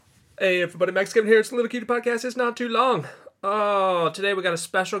Hey everybody, Mexican here. It's the Little Cutie Podcast. It's not too long. Oh, today we got a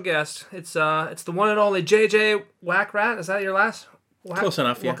special guest. It's the one and only JJ Wakrat. Is that your last? Close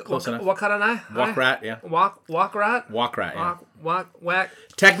enough, yeah. Close enough. Wakrat. Wakrat, yeah. Wakrat. Wakrat, yeah. Wak.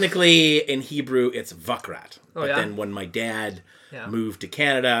 Technically, in Hebrew, it's Wakrat. Oh, but yeah? then when my dad moved to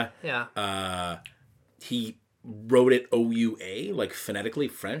Canada, he wrote it O-U-A, like phonetically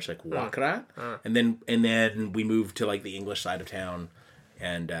French, like Wakrat. And then we moved to like the English side of town,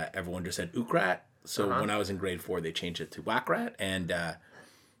 and everyone just said Ukrat. So when I was in grade 4, they changed it to Wakrat, and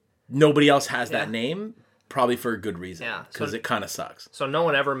nobody else has that name, probably for a good reason, because it kind of sucks. So no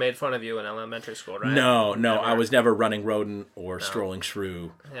one ever made fun of you in elementary school, right? No, I was never running rodent or strolling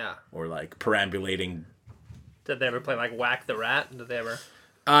shrew, or like perambulating. Did they ever play like Whack the Rat? Did they ever?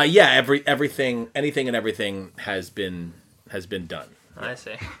 Anything and everything has been done. I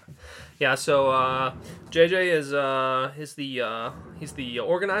see. Yeah, so JJ he's the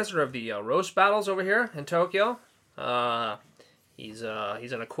organizer of the roast battles over here in Tokyo. He's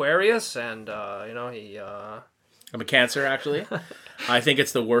an Aquarius, and I'm a Cancer, actually. I think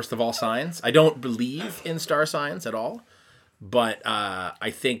it's the worst of all signs. I don't believe in star signs at all, but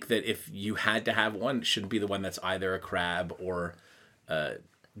I think that if you had to have one, it shouldn't be the one that's either a crab or a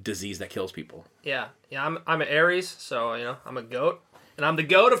disease that kills people. Yeah. I'm an Aries, so I'm a goat. And I'm the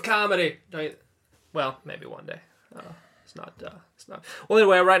goat of comedy. Well, maybe one day. It's not. Well,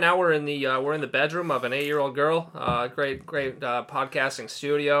 anyway, right now we're in the bedroom of an 8-year-old girl. Great podcasting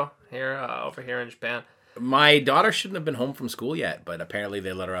studio here over here in Japan. My daughter shouldn't have been home from school yet, but apparently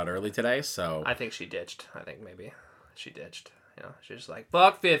they let her out early today. So I think she ditched. I think maybe she ditched. She's just like,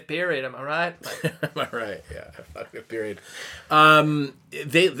 fuck 5th period. Am I right? Like, am I right? Yeah, fuck 5th period.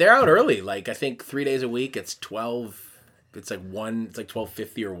 They're out early. Like I think 3 days a week. It's 12. It's like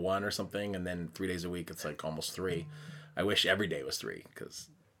 12:50 or 1 or something, and then 3 days a week it's like almost 3. I wish every day was 3 because.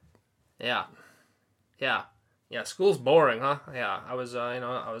 Yeah. School's boring, huh? Yeah, I was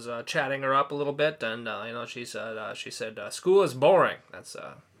chatting her up a little bit, and she said school is boring. That's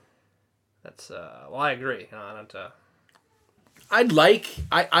well, I agree.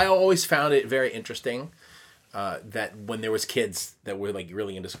 I always found it very interesting that when there was kids that were like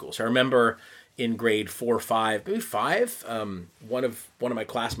really into school. So I remember in grade 4 or 5, maybe 5, one of my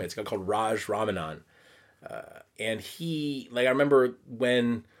classmates, a guy called Raj Ramanan, and he, like, I remember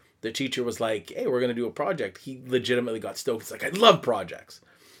when the teacher was like, hey, we're going to do a project, he legitimately got stoked. He's like, I love projects.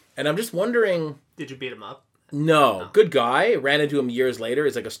 And I'm just wondering... Did you beat him up? No. Good guy. Ran into him years later.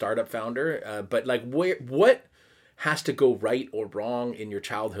 He's like a startup founder. But like, what has to go right or wrong in your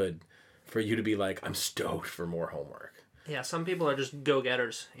childhood for you to be like, I'm stoked for more homework? Yeah, some people are just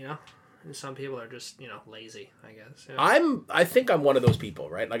go-getters, And some people are just, lazy, I guess. I think I'm one of those people,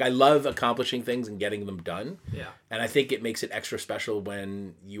 right? Like, I love accomplishing things and getting them done. Yeah. And I think it makes it extra special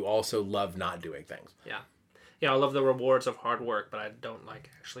when you also love not doing things. Yeah. Yeah, I love the rewards of hard work, but I don't like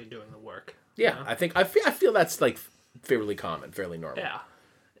actually doing the work. Yeah, I feel that's, like, fairly common, fairly normal. Yeah.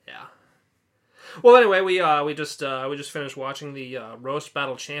 Well, anyway, we just finished watching the Roast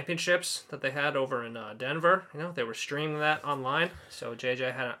Battle Championships that they had over in Denver. They were streaming that online. So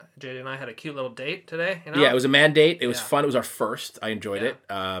JJ and I had a cute little date today. Yeah, it was a man date. It was fun. It was our first. I enjoyed it.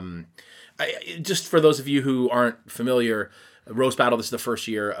 Just for those of you who aren't familiar, Roast Battle, this is the first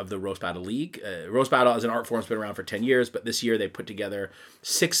year of the Roast Battle League. Roast Battle as an art form has been around for 10 years, but this year they put together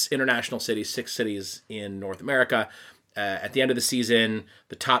 6 international cities, 6 cities in North America. At the end of the season,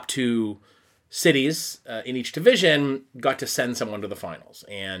 the top 2 cities in each division got to send someone to the finals,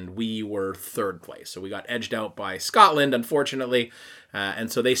 and we were 3rd place. So we got edged out by Scotland, unfortunately, and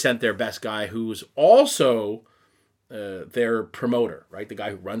so they sent their best guy, who's also their promoter, right? The guy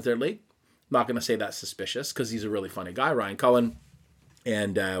who runs their league. I'm not going to say that's suspicious because he's a really funny guy, Ryan Cullen,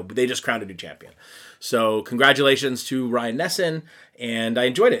 and they just crowned a new champion. So congratulations to Ryan Nesson, and I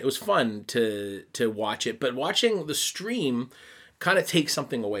enjoyed it. It was fun to watch it, but watching the stream kind of takes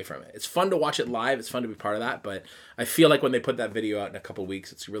something away from it. It's fun to watch it live. It's fun to be part of that, but I feel like when they put that video out in a couple of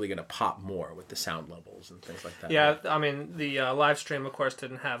weeks, it's really going to pop more with the sound levels and things like that. Yeah, I mean, the live stream, of course,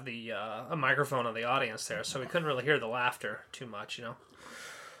 didn't have a microphone on the audience there, so we couldn't really hear the laughter too much,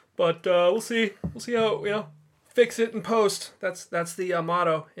 But we'll see. We'll see how, fix it in post. That's the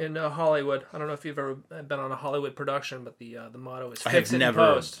motto in Hollywood. I don't know if you've ever been on a Hollywood production, but the motto is fix it in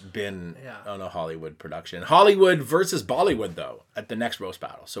post. I have never been on a Hollywood production. Hollywood versus Bollywood, though, at the next roast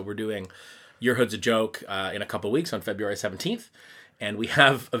battle. So we're doing Your Hood's a Joke in a couple of weeks on February 17th. And we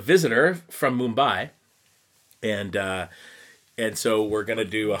have a visitor from Mumbai. And And so we're gonna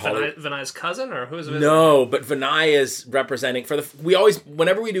do a Hollywood. Vinay's cousin, or who's visiting? No, but Vinay is representing for the. We always,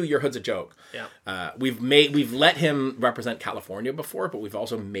 whenever we do Your Hood's a Joke. Yeah. We've let him represent California before, but we've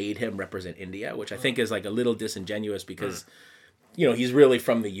also made him represent India, which I think is like a little disingenuous because, he's really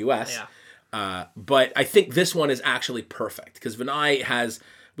from the U.S. Yeah. But I think this one is actually perfect because Vinay has,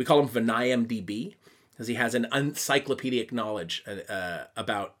 we call him Vinay MDB, because he has an encyclopedic knowledge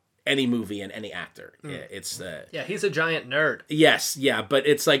about any movie and any actor. It's he's a giant nerd. Yes, yeah, but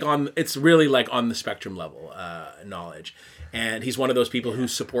it's like it's really like on the spectrum level knowledge, and he's one of those people who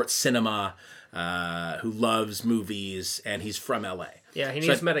supports cinema, who loves movies, and he's from LA. Yeah, he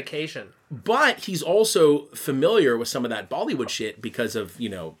needs medication. But he's also familiar with some of that Bollywood shit because of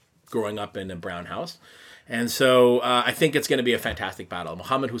growing up in a brown house, and so I think it's going to be a fantastic battle.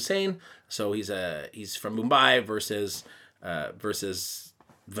 Mohammed Hussain, so he's from Mumbai versus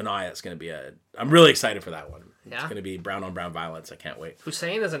Vinay. It's going to be I'm really excited for that one. Yeah. It's going to be brown on brown violence. I can't wait.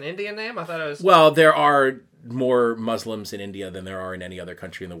 Hussein is an Indian name? I thought it was... Well, there are more Muslims in India than there are in any other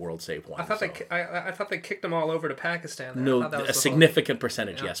country in the world save one. I thought they kicked them all over to Pakistan. There. No, a significant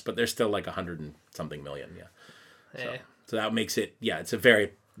percentage, yes, but there's still like 100 and something million, yeah. So that makes it, it's a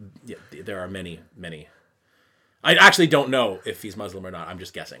very... Yeah, there are many. I actually don't know if he's Muslim or not. I'm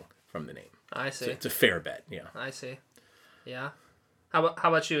just guessing from the name. I see. So it's a fair bet, yeah. I see. Yeah. How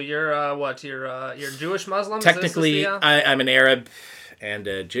about you? You're what? You're Jewish Muslim? Technically, I'm an Arab and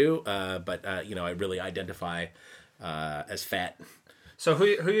a Jew, but I really identify as fat. So who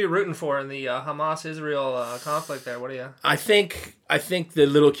are you rooting for in the Hamas-Israel conflict there? What do you... I think the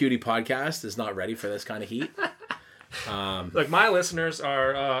Little Cutie podcast is not ready for this kind of heat. Look, my listeners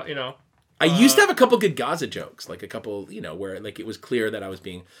are, I used to have a couple good Gaza jokes, like a couple, where like it was clear that I was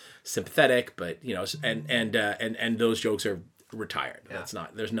being sympathetic, but and those jokes are retired. Yeah. That's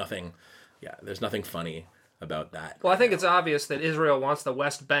not. There's nothing funny about that. Well, I think it's obvious that Israel wants the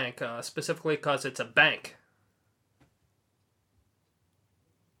West Bank, specifically because it's a bank.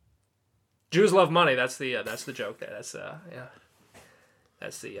 Jews love money. That's the joke there. That's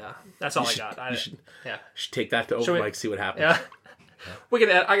That's all I got. Should take that to open mic, see what happens. Yeah,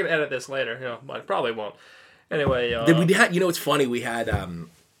 I can edit this later, but I probably won't. Anyway, we had. It's funny. We had.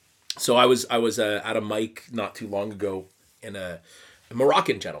 So I was at a mic not too long ago, and a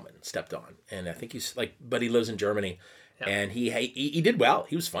Moroccan gentleman stepped on, and I think but he lives in Germany, and he did well.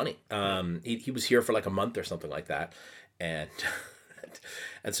 He was funny. He was here for like a month or something like that, and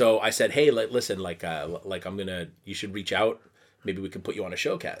and so I said, hey, listen, you should reach out. Maybe we can put you on a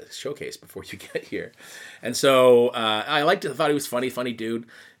showcase before you get here. And so I thought he was funny dude.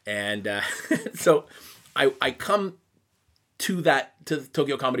 And so I come to the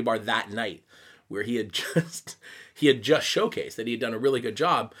Tokyo Comedy Bar that night where he had just showcased that he had done a really good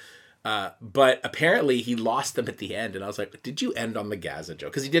job. But apparently he lost them at the end. And I was like, did you end on the Gaza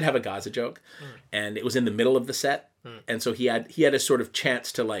joke? Because he did have a Gaza joke. And it was in the middle of the set. And so he had a sort of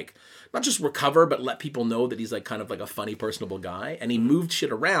chance to not just recover, but let people know that he's kind of like a funny, personable guy. And he moved shit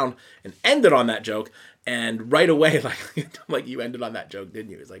around and ended on that joke. And right away, like you ended on that joke,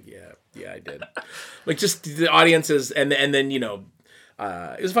 didn't you? He's like, yeah, I did. Just the audiences, and then it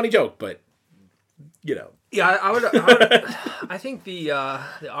was a funny joke, but Yeah, I would. I think the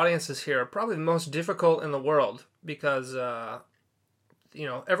audiences here are probably the most difficult in the world because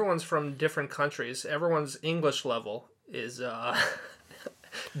everyone's from different countries. Everyone's English level is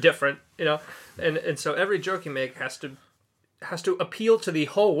different, and so every joke you make has to appeal to the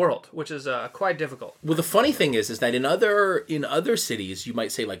whole world, which is quite difficult. Well, the funny thing is that in other cities you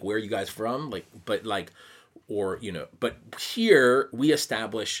might say where are you guys from, but here we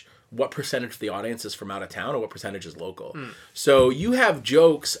establish what percentage of the audience is from out of town or what percentage is local. So you have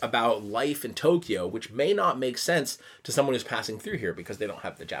jokes about life in Tokyo, which may not make sense to someone who's passing through here because they don't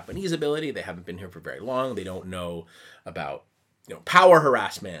have the Japanese ability. They haven't been here for very long. They don't know about power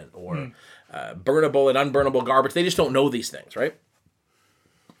harassment or burnable and unburnable garbage. They just don't know these things, right?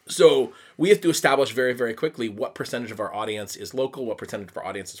 So we have to establish very, very quickly what percentage of our audience is local, what percentage of our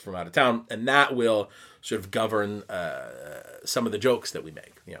audience is from out of town, and that will sort of govern some of the jokes that we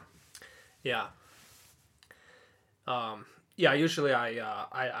make. Yeah. Usually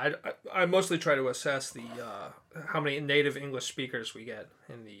I mostly try to assess the how many native English speakers we get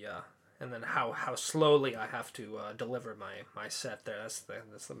in the and then how slowly I have to deliver my set there. That's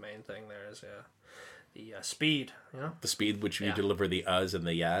the main thing there is the speed, The speed which you deliver the us and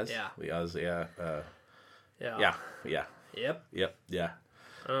the yas. Yeah. The us, yeah. Yeah. Yep. Yeah.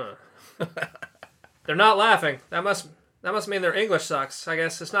 They're not laughing. That must mean their English sucks. I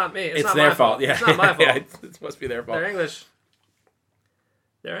guess it's not me. It's not their my fault. Yeah. It's not my fault. It must be their fault. Their English.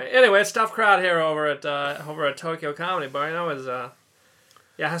 All right. Anyway, it's a tough crowd here over at Tokyo Comedy Bar. You know,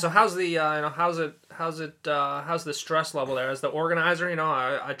 yeah. So how's the how's the stress level there? As the organizer, you know,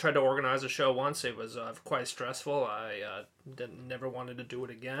 I tried to organize a show once. It was quite stressful. I never wanted to do it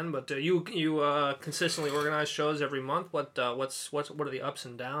again. But you consistently organize shows every month. What are the ups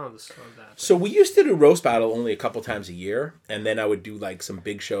and downs of that? So we used to do roast battle only a couple times a year, and then I would do like some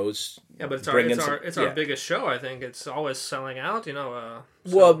big shows. Yeah, but it's our biggest show. I think it's always selling out. You know.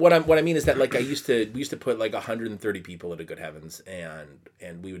 So. Well, what I mean is that like we used to put like 130 people at a Good Heavens,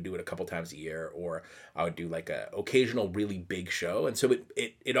 and we would do it a couple times a year, or I would do like a occasional really big show, and so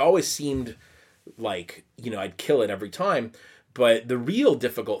it always seemed like, you know, I'd kill it every time. But the real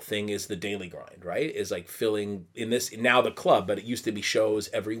difficult thing is the daily grind, right? Is like filling in this now the club, but it used to be shows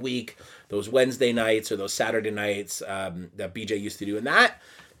every week, those Wednesday nights or those Saturday nights that BJ used to do, and that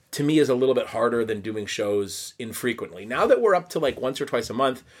to me is a little bit harder than doing shows infrequently. Now that we're up to like once or twice a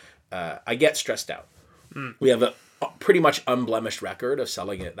month, I get stressed out. We have a pretty much unblemished record of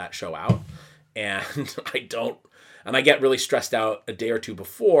selling that show out, and I get really stressed out a day or two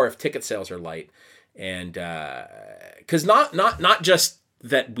before if ticket sales are light, and because not just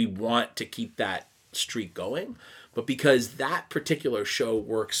that we want to keep that streak going, but because that particular show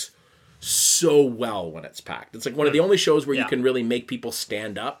works so well when it's packed. It's like one of the only shows where you can really make people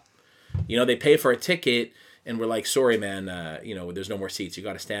stand up. You know, they pay for a ticket and we're like, sorry, man, you know, there's no more seats. You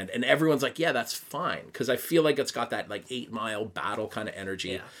got to stand. And everyone's like, yeah, that's fine. Because I feel like it's got that like 8 Mile battle kind of energy.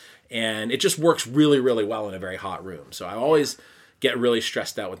 Yeah. And it just works really, really well in a very hot room. So I always get really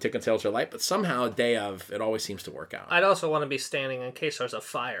stressed out when ticket sales are light, but somehow day of, it always seems to work out. I'd also want to be standing in case there's a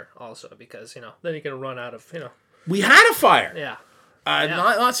fire also, because, you know, then you can run out of, you know. We had a fire. Yeah.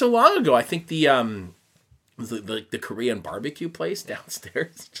 Not so long ago. I think the Korean barbecue place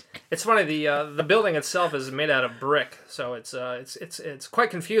downstairs. It's funny, the building itself is made out of brick, so it's quite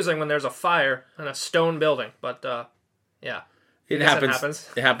confusing when there's a fire in a stone building. But yeah, it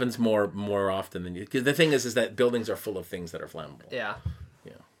happens. It happens more often than you. Because the thing is that buildings are full of things that are flammable. Yeah.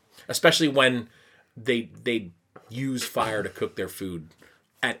 Yeah. Especially when they use fire to cook their food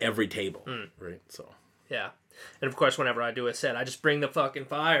at every table, right? So. Yeah. And of course, whenever I do a set, I just bring the fucking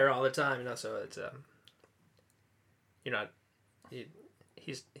fire all the time, you know. So it's you're not,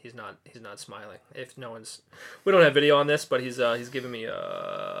 he's not smiling. If no one's, we don't have video on this, but he's giving me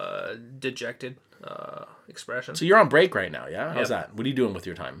a dejected expression. So you're on break right now, yeah? How's that? What are you doing with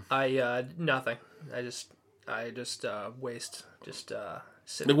your time? Nothing. I just waste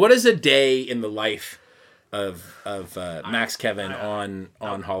sitting. What is a day in the life of Max Kevin on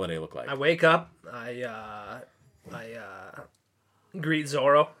holiday look like? I wake up. I greet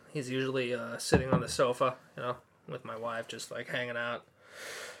Zorro. He's usually sitting on the sofa, you know, with my wife, just like hanging out,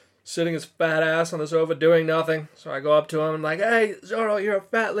 sitting his fat ass on the sofa doing nothing. So I go up to him and like, hey, Zorro, you're a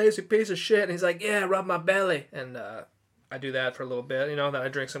fat lazy piece of shit. And he's like, yeah, rub my belly. And I do that for a little bit, you know. Then I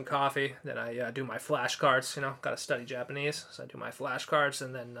drink some coffee. Then I do my flashcards, you know. Got to study Japanese, so I do my flashcards,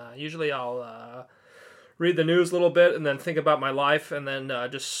 and then usually I'll read the news a little bit, and then think about my life, and then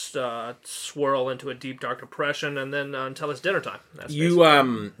just swirl into a deep dark depression, and then until it's dinner time. That's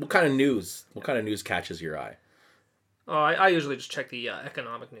what kind of news? What kind of news catches your eye? Oh, I usually just check the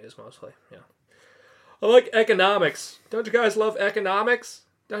economic news mostly. Yeah, I like economics. Don't you guys love economics?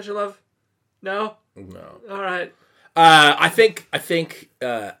 Don't you love? No. All right. I think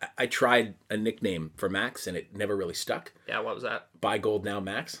I tried a nickname for Max, and it never really stuck. Yeah, what was that? Buy gold now,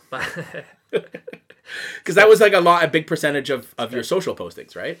 Max. Because that was like a big percentage of your social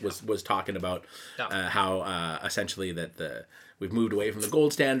postings, right? Was talking about how essentially that we've moved away from the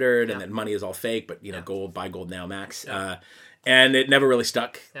gold standard and that money is all fake, but you know, gold, buy gold now, Max. And it never really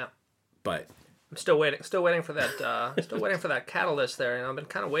stuck. Yeah. But I'm still waiting for that. Still waiting for that catalyst there. You know, I've been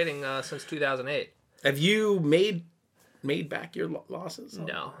kind of waiting since 2008. Have you made back your losses?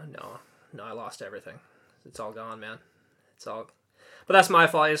 No, I lost everything. It's all gone, man. It's all. But that's my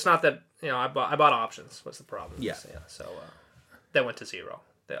fault. It's not that, you know, I bought options. What's the problem? Yeah. So they went to zero.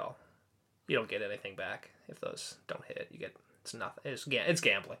 You don't get anything back if those don't hit. You get it's nothing. It's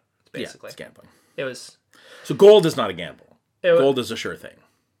gambling. Basically, it's gambling. It was. So gold is not a gamble. Gold is a sure thing.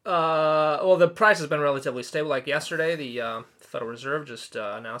 Well, the price has been relatively stable. Like yesterday, the Federal Reserve just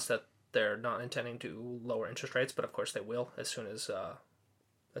announced that they're not intending to lower interest rates, but of course they will as soon as a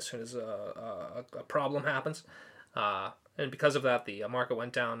problem happens. And because of that, the market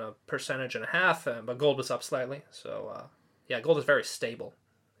went down 1.5%, but gold was up slightly. So gold is very stable,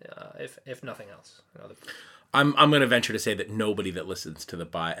 if nothing else. You know, I'm going to venture to say that nobody that listens to the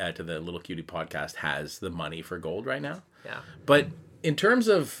Little Cutie podcast has the money for gold right now. Yeah. But in terms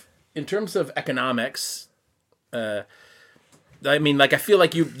of economics, I mean, like, I feel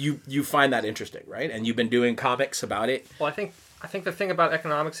like you find that interesting, right? And you've been doing comics about it. Well, I think the thing about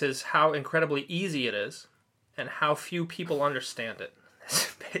economics is how incredibly easy it is, and how few people understand it.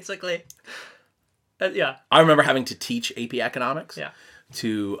 Basically, yeah. I remember having to teach AP economics. Yeah.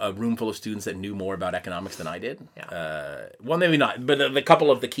 To a room full of students that knew more about economics than I did. Yeah. Well, maybe not, but a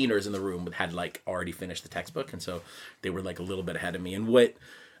couple of the keeners in the room had like already finished the textbook, and so they were like a little bit ahead of me. And what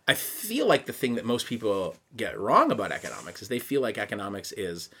I feel like the thing that most people get wrong about economics is they feel like economics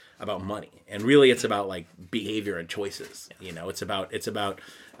is about money, and really it's about like behavior and choices. Yeah. You know, it's about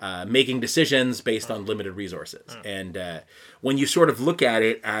making decisions based on limited resources. And when you sort of look at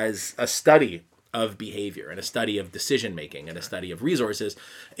it as a study of behavior and a study of decision making and a study of resources,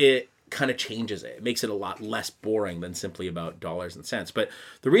 it kind of changes it. It makes it a lot less boring than simply about dollars and cents. But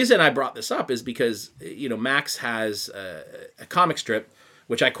the reason I brought this up is because, you know, Max has a comic strip,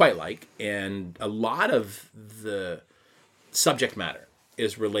 which I quite like, and a lot of the subject matter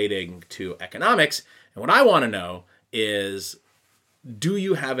is relating to economics. And what I want to know is, do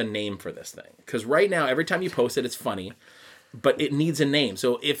you have a name for this thing? Because right now, every time you post it, it's funny. But it needs a name.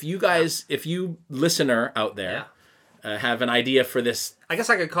 So if you guys, if you listener out there have an idea for this, I guess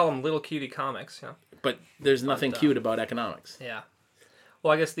I could call them Little Cutie Comics. Yeah. But there's nothing cute about economics. Yeah.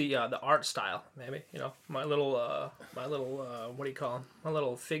 Well, I guess the art style, maybe. You know, my little what do you call them? My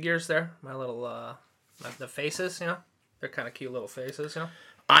little figures there. My little the faces. You know, they're kind of cute little faces. You know.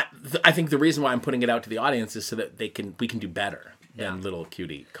 I think the reason why I'm putting it out to the audience is so that we can do better than Little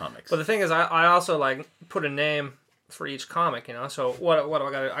Cutie Comics. But the thing is, I also like put a name for each comic, you know. So what do I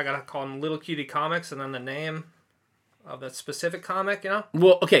got? I gotta call them Little Cutie Comics, and then the name of the specific comic, you know.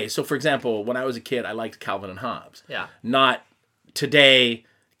 Well, okay. So for example, when I was a kid, I liked Calvin and Hobbes. Yeah. Not today.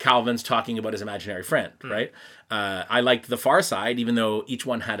 Calvin's talking about his imaginary friend, right? I liked The Far Side, even though each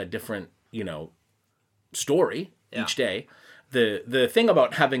one had a different, you know, story each day. The thing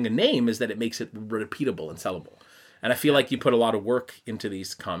about having a name is that it makes it repeatable and sellable. And I feel like you put a lot of work into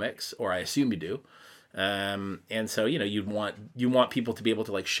these comics, or I assume you do. And so, you know, you want people to be able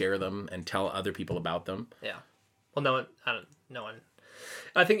to like share them and tell other people about them. Yeah. Well, no one.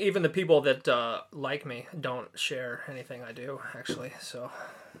 I think even the people that like me don't share anything I do, actually. So.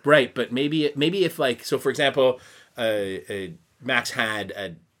 Right, but maybe if like, so for example, Max had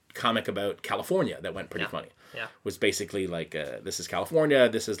a comic about California that went pretty funny. Yeah. Was basically like, this is California,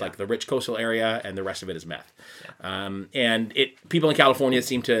 this is like the rich coastal area, and the rest of it is meth. Yeah. And people in California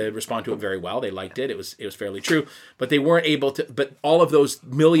seemed to respond to it very well. They liked it. It was fairly true. But they weren't able to, but all of those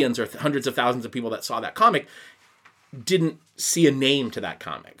millions or hundreds of thousands of people that saw that comic didn't see a name to that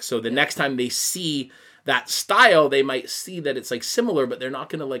comic. So the next time they see that style, they might see that it's like similar, but they're not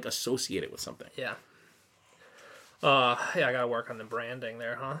going to like associate it with something. Yeah. I got to work on the branding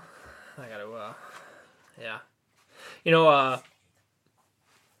there, huh? I got to, yeah. You know,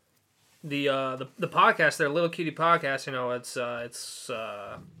 the podcast there, Little Cutie Podcast, you know, it's sort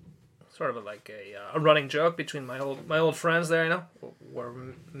of like a running joke between my old friends there, you know. We're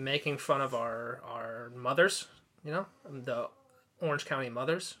making fun of our mothers, you know, the Orange County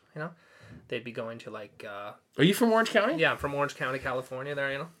mothers, you know. They'd be going to like... Are you from Orange County? Yeah, I'm from Orange County, California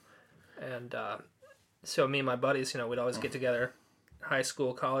there, you know. And so me and my buddies, you know, we'd always get together, high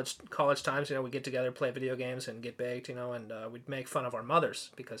school, college times, you know, we'd get together, play video games, and get baked, you know, and we'd make fun of our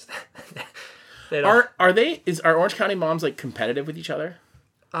mothers because they don't... Are Orange County moms like competitive with each other?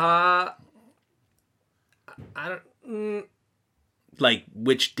 I don't... Like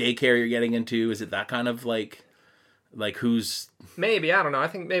which daycare you're getting into? Is it that kind of like who's... Maybe, I don't know. I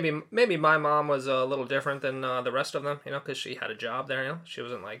think maybe my mom was a little different than the rest of them, you know, because she had a job there, you know. She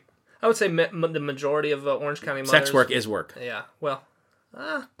wasn't like... I would say the majority of Orange County mothers... Sex work is work. Yeah, well...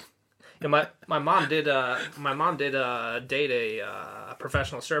 you know, my mom did date a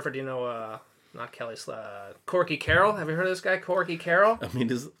professional surfer. Do you know not Kelly Corky Carroll? Have you heard of this guy, Corky Carroll? I mean,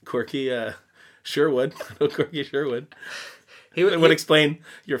 is Corky Sherwood? I know Corky Sherwood. He would explain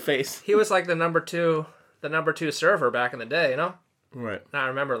your face. He was like the number two surfer back in the day, you know. Right. And I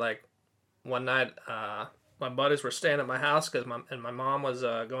remember like one night my buddies were staying at my house because my mom was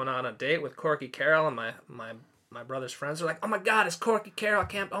going on a date with Corky Carroll, and my brother's friends were like, "Oh my God, it's Corky Carroll!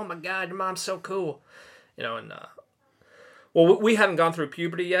 Oh my God, your mom's so cool," you know. And well, we hadn't gone through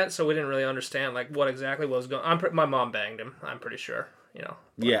puberty yet, so we didn't really understand like what exactly was going. My mom banged him. I'm pretty sure, you know.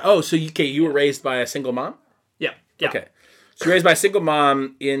 But, yeah. Oh, so you were raised by a single mom? Yeah. Yeah. Okay. So you're raised by a single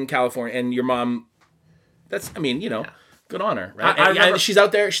mom in California, and your mom. That's, I mean, you know, good on her, right? And she's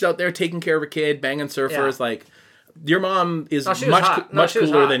out there taking care of her kid, banging surfers. Yeah. Like, your mom is much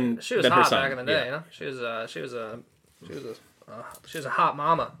cooler than her son. She was hot back in the day, you know. She was a hot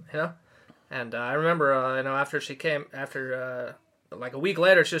mama, you know. And I remember, after she came, like a week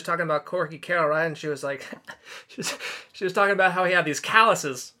later, she was talking about Corky Carroll, right? And she was like, she was talking about how he had these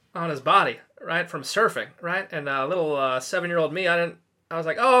calluses on his body, right, from surfing, right? And little 7-year-old me, I was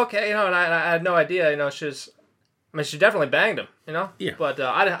like, oh, okay, and I had no idea, she definitely banged him, Yeah. But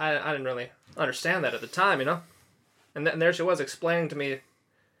I didn't really understand that at the time, And there she was explaining to me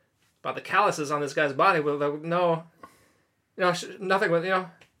about the calluses on this guy's body with no, nothing with,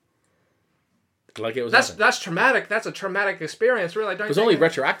 Like it was that's traumatic. That's a traumatic experience, really. Don't it was only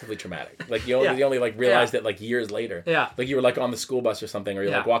retroactively traumatic. Like you only like realized it like years later. Yeah. Like you were like on the school bus or something, or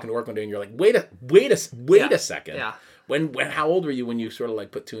you're like walking to work one day, and you're like, wait a second. Yeah. When how old were you when you sort of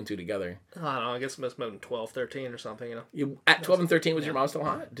like put 2 and 2 together? I don't know. I guess it must have been 12, 13 or something. You at 12 and 13 was your mom still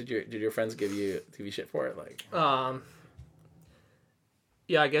hot? Did your friends give you shit for it? Like.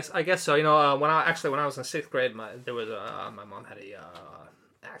 Yeah, I guess so. When I was in 6th grade, my mom had a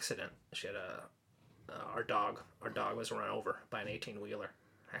accident. She had our dog was run over by an 18-wheeler,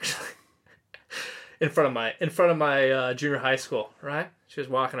 actually, in front of my junior high school. Right, she was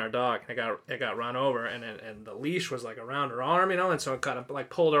walking our dog, and it got run over, and the leash was like around her arm, and so it kind of like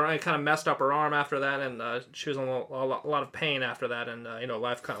pulled her, it kind of messed up her arm after that, and she was in a lot of pain after that, and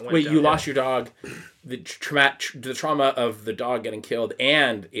life kind of went. Wait, down. you lost your dog, the trauma of the dog getting killed,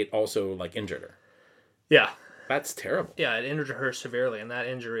 and it also like injured her. Yeah, that's terrible. Yeah, it injured her severely, and that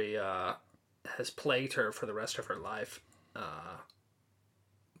injury has plagued her for the rest of her life.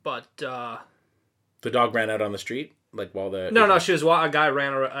 But the dog ran out on the street, like while the no, she was a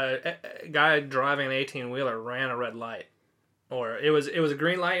guy driving an 18-wheeler ran a red light, or it was a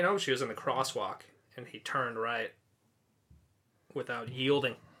green light. She was in the crosswalk, and he turned right without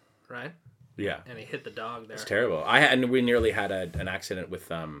yielding, right? Yeah, and he hit the dog there. It's terrible. We nearly had an accident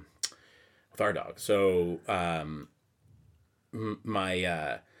with our dog. So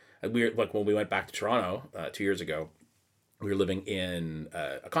we were like when we went back to Toronto 2 years ago. We were living in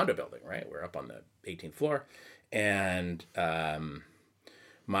a condo building, right? We're up on the 18th floor. And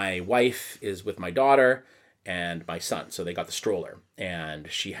my wife is with my daughter and my son. So they got the stroller. And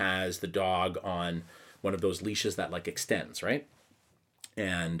she has the dog on one of those leashes that like extends, right?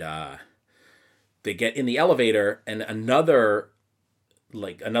 And they get in the elevator and another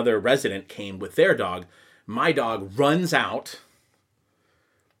resident came with their dog. My dog runs out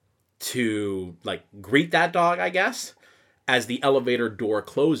to like greet that dog, I guess. As the elevator door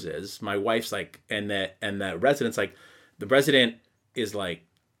closes, my wife's like, and the resident's like, the resident is like,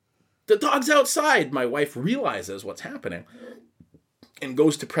 the dog's outside. My wife realizes what's happening and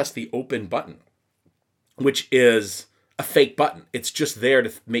goes to press the open button, which is a fake button. It's just there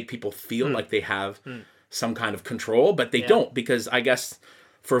to make people feel like they have some kind of control, but they don't, because I guess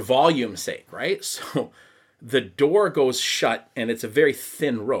for volume's sake, right? So the door goes shut and it's a very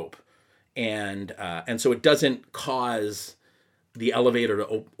thin rope. And so it doesn't cause the elevator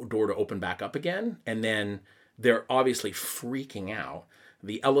door to open back up again. And then they're obviously freaking out.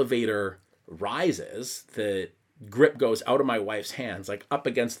 The elevator rises. The grip goes out of my wife's hands, like up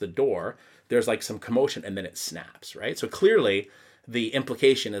against the door. There's like some commotion and then it snaps, right? So clearly the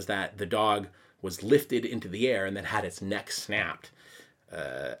implication is that the dog was lifted into the air and then had its neck snapped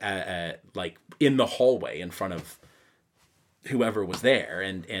like in the hallway in front of whoever was there,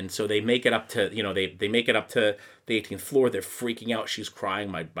 and so they make it up to they make it up to the 18th floor. They're freaking out. She's crying.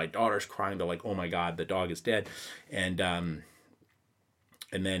 My daughter's crying. They're like, oh my god, the dog is dead, and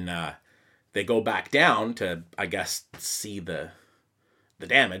then they go back down to, I guess, see the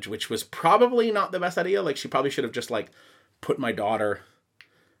damage, which was probably not the best idea. Like she probably should have just like put my daughter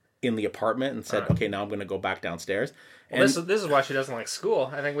in the apartment and said, okay, now I'm going to go back downstairs. Well, this is why she doesn't like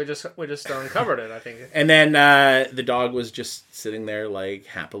school. I think we just uncovered it, I think. And then the dog was just sitting there like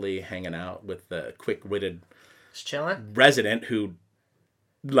happily hanging out with the quick-witted just chilling resident who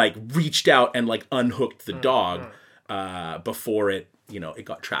like reached out and like unhooked the dog before it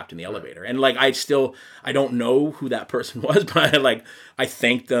got trapped in the elevator. And like I don't know who that person was, but I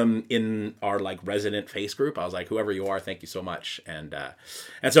thanked them in our like resident face group. I was like, whoever you are, thank you so much. And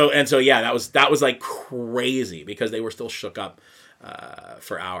so yeah, that was like crazy because they were still shook up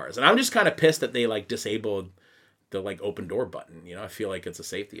for hours. And I'm just kind of pissed that they like disabled the like open door button. I feel like it's a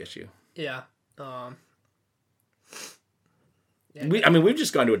safety issue. Yeah. We've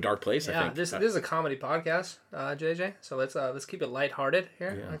just gone to a dark place. Yeah, I think this is a comedy podcast, JJ. So let's keep it lighthearted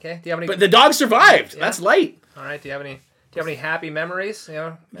here. Yeah. Okay. Do you have any? But the dog survived. Yeah. That's light. All right. Do you have any happy memories?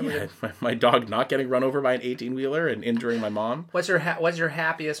 My dog not getting run over by an 18-wheeler and injuring my mom. What's your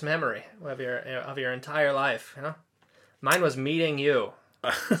happiest memory of your entire life? Uh, Mine was meeting you.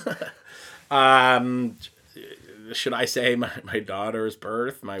 should I say my daughter's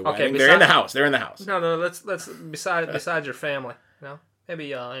birth, my wedding? Okay, They're in the house. They're in the house. No. Let's besides your family. Maybe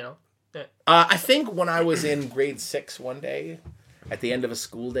Yeah. I think when I was in grade 6 one day, at the end of a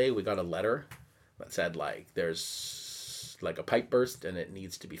school day, we got a letter that said like there's like a pipe burst and it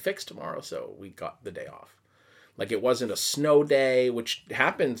needs to be fixed tomorrow, so we got the day off. Like it wasn't a snow day, which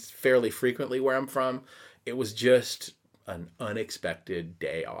happens fairly frequently where I'm from. It was just an unexpected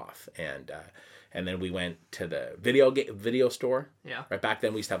day off, and then we went to the video store. Yeah. Right back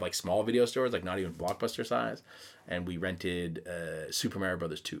then we used to have like small video stores, like not even Blockbuster size, and we rented Super Mario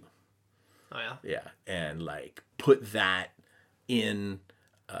Brothers 2. Oh yeah. Yeah, and like put that in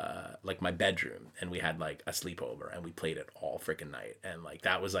like my bedroom, and we had like a sleepover, and we played it all freaking night, and like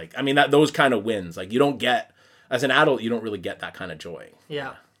that was like, I mean, those kind of wins, like you don't get as an adult, you don't really get that kind of joy.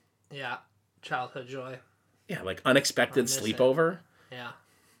 Yeah. Childhood joy. Yeah, like unexpected sleepover. Yeah.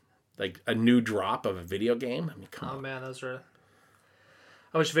 Like a new drop of a video game. I mean, come on. Oh man, those were.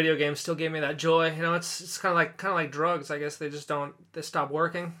 I wish video games still gave me that joy. It's kind of like drugs. I guess they stop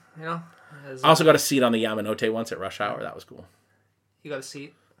working. I also got a seat on the Yamanote once at rush hour. That was cool. You got a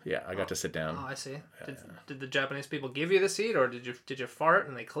seat? Yeah, I got to sit down. Oh, I see. Did the Japanese people give you the seat, or did you fart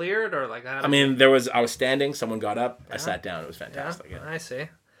and they cleared, or like that? I mean, I was standing. Someone got up. I sat down. It was fantastic. Yeah, I see.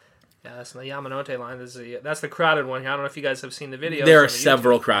 Yeah, that's the Yamanote line. That's the crowded one. I don't know if you guys have seen the videos. There are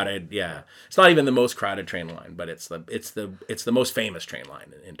several crowded. Yeah, it's not even the most crowded train line, but it's the most famous train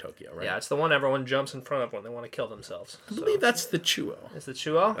line in Tokyo, right? Yeah, it's the one everyone jumps in front of when they want to kill themselves. I believe that's the Chuo. It's the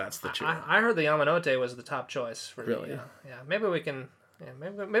Chuo? That's the Chuo. I heard the Yamanote was the top choice for really. Yeah, maybe we can. Yeah,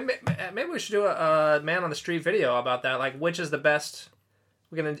 maybe we should do a man on the street video about that. Like, which is the best?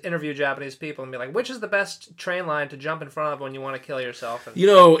 We're gonna interview Japanese people and be like, which is the best train line to jump in front of when you want to kill yourself? And...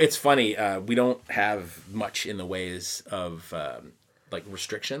 It's funny. We don't have much in the ways of like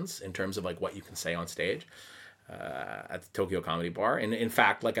restrictions in terms of like what you can say on stage at the Tokyo Comedy Bar. And in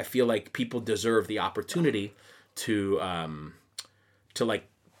fact, like I feel like people deserve the opportunity to like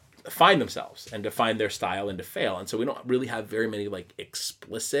find themselves and to find their style and to fail. And so we don't really have very many like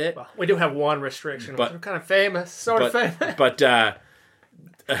explicit. Well, we do have one restriction, but we're kind of famous, sort of famous. But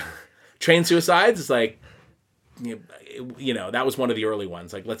train suicides is like, that was one of the early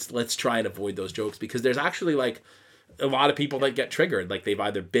ones. Like let's try and avoid those jokes, because there's actually like a lot of people that get triggered. Like they've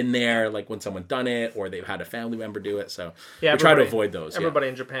either been there, like when someone done it, or they've had a family member do it. So we try to avoid those. Everybody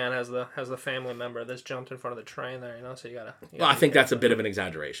in Japan has the family member that's jumped in front of the train there. So you gotta. Well, I think that's a bit of an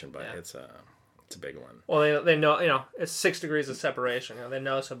exaggeration, but it's a big one. Well, they know, it's 6 degrees of separation. They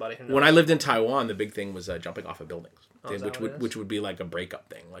know somebody who knows. When I lived in Taiwan, the big thing was jumping off of buildings, which would be like a breakup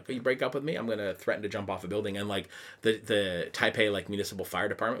thing. Like, you break up with me, I'm going to threaten to jump off a building. And like the Taipei like municipal fire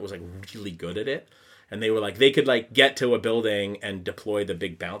department was like really good at it. And they were like, they could like get to a building and deploy the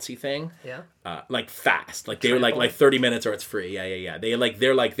big bouncy thing. Yeah. Like fast. Like they were like 30 minutes or it's free. Yeah. They're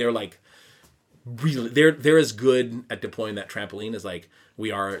really, they're as good at deploying that trampoline as like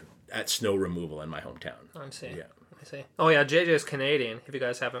we are at snow removal in my hometown. I see. Yeah. I see. Oh yeah, JJ is Canadian. If you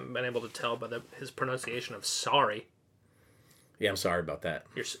guys haven't been able to tell by his pronunciation of sorry. Yeah, I'm sorry about that.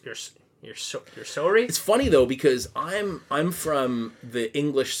 You're sorry? It's funny though, because I'm from the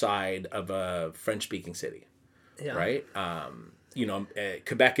English side of a French speaking city. Yeah. Right?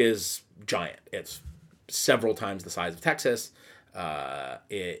 Quebec is giant. It's several times the size of Texas.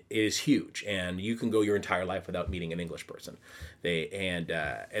 It is huge, and you can go your entire life without meeting an English person.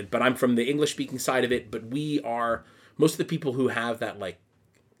 But I'm from the English speaking side of it. But most of the people who have that like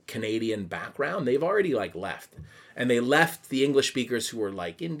Canadian background, they've already like left, and they left the English speakers who were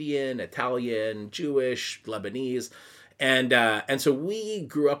like Indian, Italian, Jewish, Lebanese, and so we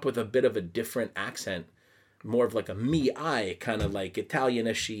grew up with a bit of a different accent, more of like a I kind of like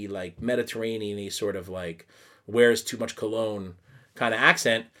Italianishy, like Mediterranean-y sort of like wears too much cologne kind of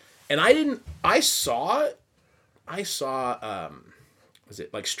accent. And I saw was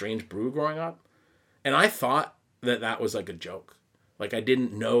it like Strange Brew growing up? And I thought that was like a joke. Like I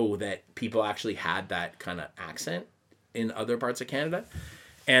didn't know that people actually had that kind of accent in other parts of Canada.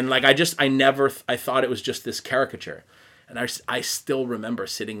 And like I thought it was just this caricature. And I still remember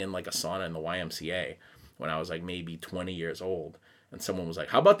sitting in like a sauna in the YMCA when I was like maybe 20 years old. And someone was like,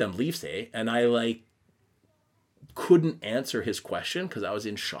 "How about them Leafs, eh?" And I like couldn't answer his question because I was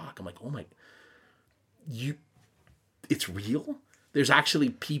in shock. I'm like, "Oh my, it's real? There's actually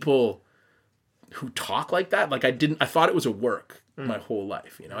people who talk like that?" Like I thought it was a work my whole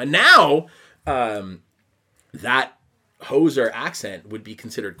life, And now that hoser accent would be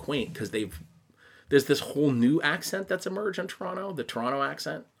considered quaint because there's this whole new accent that's emerged in Toronto, the Toronto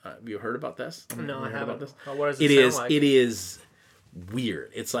accent. Have you heard about this? No, I haven't. About this? What does it sound like? It is weird.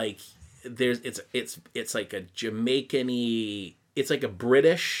 It's like it's like a Jamaican-y, it's like a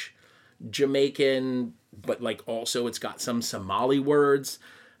British Jamaican, but like also it's got some Somali words.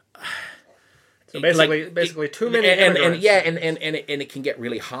 So basically too many immigrants. And it can get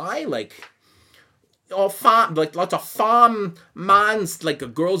really high, like farm, like lots of farm mans,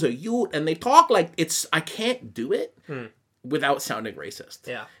 like girls are youth, and they talk like I can't do it without sounding racist.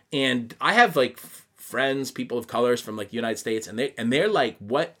 Yeah. And I have like friends, people of colors from like the United States, and they're like,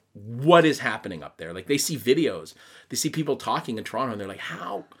 what is happening up there? Like they see videos, they see people talking in Toronto, and they're like,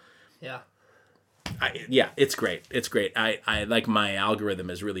 how? Yeah. It's great. It's great. I like my algorithm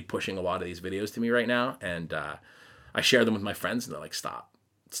is really pushing a lot of these videos to me right now, and I share them with my friends, and they're like, stop.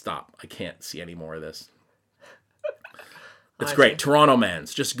 I can't see any more of this. It's great. Toronto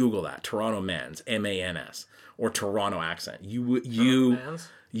Mans. Just Google that. Toronto Mans. MANS. Or Toronto accent. You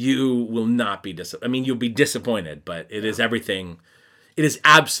will not be disappointed. I mean, you'll be disappointed, but it is everything. It is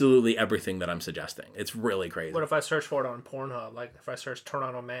absolutely everything that I'm suggesting. It's really crazy. What if I search for it on Pornhub? Like if I search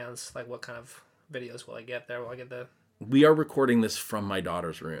Toronto Mans, like what kind of videos will I get there? Will I get the... We are recording this from my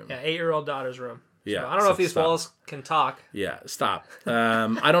daughter's room. Yeah, 8-year-old daughter's room. Yeah, so I don't know if these walls can talk. Yeah, stop.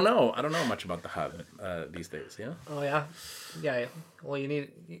 I don't know. I don't know much about the hub these days. Yeah. Oh yeah, yeah. Well,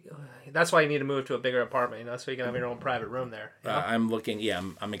 that's why you need to move to a bigger apartment. So you can have your own private room there. I'm looking. Yeah,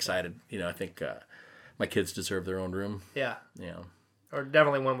 I'm excited. I think my kids deserve their own room. Yeah. Yeah. Or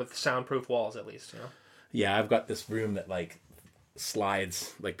definitely one with soundproof walls at least. Yeah, I've got this room that like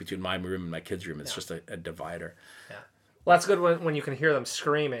slides like between my room and my kids' room. It's just a divider. Yeah. Well, that's good when you can hear them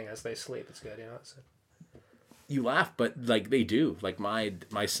screaming as they sleep. It's good, You laugh, but like they do. Like my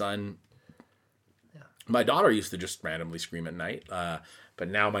son, my daughter used to just randomly scream at night, but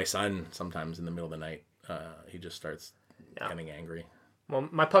now my son sometimes in the middle of the night he just starts getting angry. Well,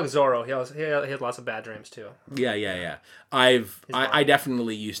 my pug Zorro, he had lots of bad dreams too. Yeah. I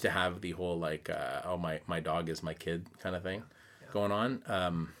definitely used to have the whole like my dog is my kid kind of thing going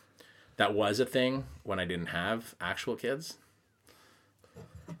on. That was a thing when I didn't have actual kids.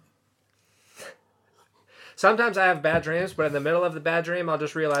 Sometimes I have bad dreams, but in the middle of the bad dream, I'll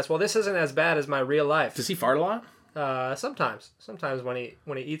just realize, well, this isn't as bad as my real life. Does he fart a lot? Sometimes when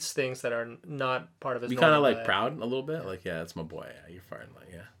he eats things that are not part of his. You kind of like proud a little bit, like that's my boy. Yeah, you're farting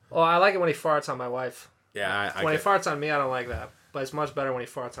like Well, I like it when he farts on my wife. Yeah, when he farts on me, I don't like that, but it's much better when he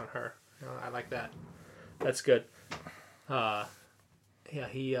farts on her. I like that. That's good.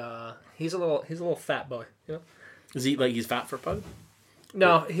 Yeah, he's a little fat boy. Is he like he's fat for a pug?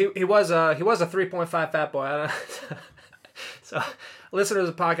 No, he was a 3.5 fat boy. I don't So, listeners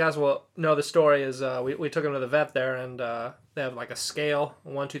of the podcast will know the story. Is we took him to the vet there, and they have like a scale: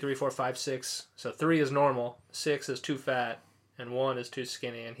 1, 2, 3, 4, 5, 6. So 3 is normal, 6 is too fat, and 1 is too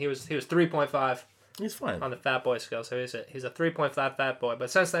skinny. And he was 3.5. He's fine on the fat boy scale. So he's a 3.5 fat boy.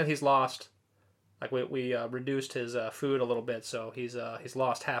 But since then he's lost. Like we reduced his food a little bit, so he's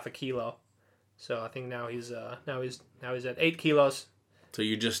lost half a kilo. So I think now he's at 8 kilos. So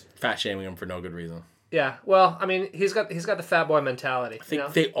you're just fat shaming him for no good reason. Yeah, well, I mean, he's got the fat boy mentality. I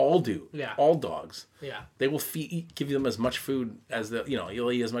think they all do. Yeah, all dogs. Yeah, they will give them as much food as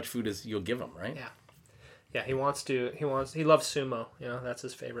you'll eat as much food as you'll give them, right? Yeah, yeah. He loves sumo. That's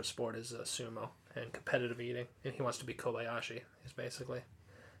his favorite sport is sumo and competitive eating, and he wants to be Kobayashi. Is basically,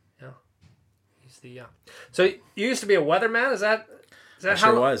 he's the. So you used to be a weatherman. Is that I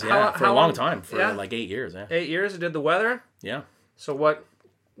sure was. Yeah, for a long time, for like 8 years. Yeah, 8 years. You did the weather. Yeah. So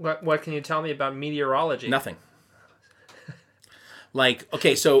what can you tell me about meteorology? Nothing.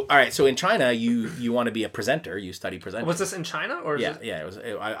 Okay, so all right, so in China, you want to be a presenter, you study presenting. Was this in China or? It was.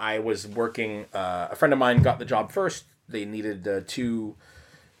 I was working. A friend of mine got the job first. They needed 2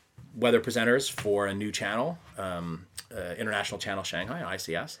 weather presenters for a new channel, International Channel Shanghai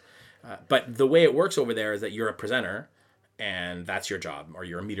 (ICS). But the way it works over there is that you're a presenter, and that's your job, or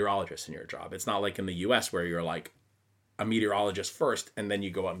you're a meteorologist in your job. It's not like in the U.S. where you're like a meteorologist first, and then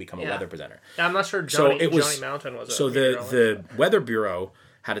you go out and become a weather presenter. Yeah, I'm not sure Johnny Mountain was a meteorologist. The Weather Bureau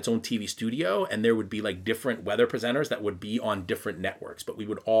had its own TV studio, and there would be like different weather presenters that would be on different networks, but we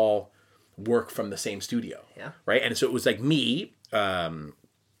would all work from the same studio. Yeah. Right? And so it was like me,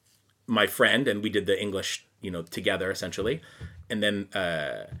 my friend, and we did the English, together essentially, and then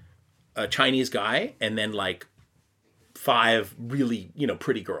a Chinese guy, and then like 5 really,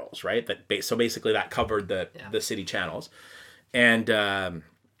 pretty girls, right? So basically that covered the city channels. And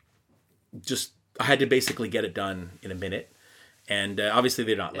just, I had to basically get it done in a minute. And obviously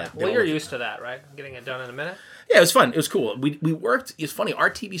they're not Well, you're used to that, right? Getting it done in a minute? Yeah, it was fun. It was cool. We worked, it's funny, our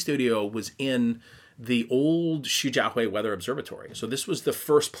TV studio was in the old Shijiahui Weather Observatory. So this was the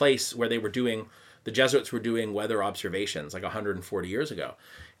first place where the Jesuits were doing weather observations like 140 years ago.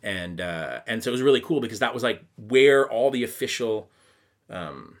 And so it was really cool because that was like where all the official,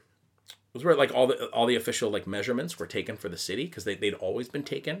 all the official like measurements were taken for the city, because they'd always been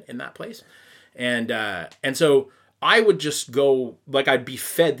taken in that place. And so I would just go, like, I'd be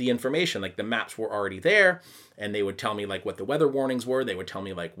fed the information, like the maps were already there, and they would tell me like what the weather warnings were. They would tell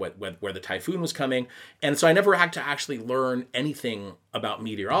me like where the typhoon was coming. And so I never had to actually learn anything about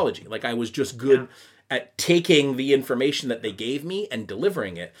meteorology. Like, I was just good at taking the information that they gave me and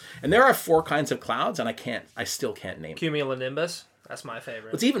delivering it. And there are 4 kinds of clouds, and I still can't name them. Cumulonimbus, that's my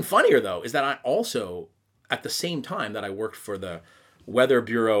favorite. What's even funnier though is that I also, at the same time that I worked for the Weather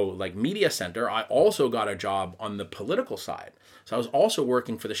Bureau like media center, I also got a job on the political side. So I was also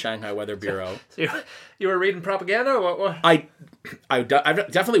working for the Shanghai Weather Bureau. So you were reading propaganda, or what? I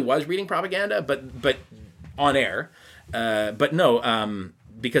definitely was reading propaganda, but on air. But no,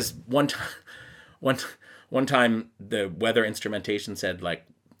 because one time the weather instrumentation said like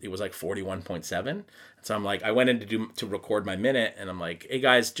it was like 41.7. So I'm like, I went in to record my minute, and I'm like, hey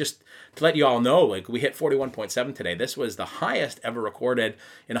guys, just to let you all know, like, we hit 41.7 today. This was the highest ever recorded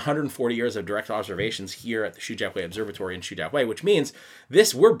in 140 years of direct observations here at the Shijiahui Observatory in Shijiahui, which means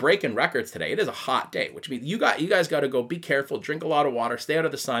we're breaking records today. It is a hot day, which means you guys got to go be careful, drink a lot of water, stay out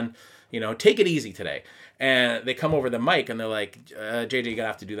of the sun, take it easy today. And they come over the mic and they're like, JJ, you're gonna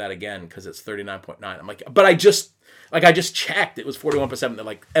have to do that again because it's 39.9. I'm like, but I just checked, it was 41.7. They're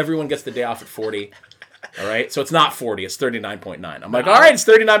like, everyone gets the day off at 40. All right, so it's not 40, it's 39.9. I'm like, all right, it's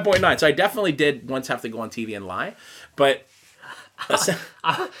 39.9. So I definitely did once have to go on TV and lie, but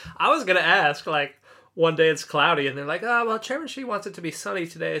I was gonna ask, like, one day it's cloudy, and they're like, oh, well, Chairman Xi wants it to be sunny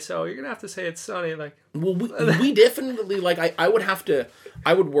today, so you're gonna have to say it's sunny. Like, well, we definitely, like, I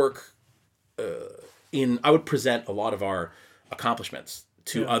would work I would present a lot of our accomplishments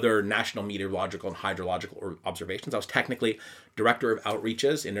to other national meteorological and hydrological observations. I was technically director of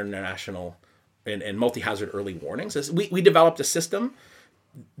outreaches in international and multi-hazard early warnings. We developed a system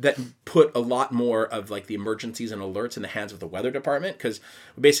that put a lot more of like the emergencies and alerts in the hands of the weather department, because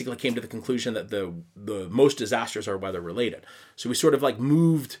we basically came to the conclusion that the most disasters are weather related. So we sort of like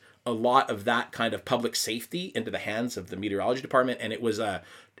moved a lot of that kind of public safety into the hands of the meteorology department, and it was a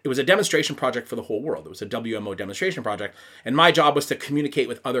demonstration project for the whole world. It was a WMO demonstration project, and my job was to communicate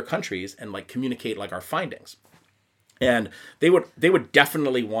with other countries and like communicate like our findings. And they would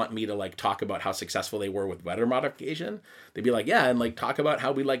definitely want me to like talk about how successful they were with weather modification. They'd be like, yeah, and like talk about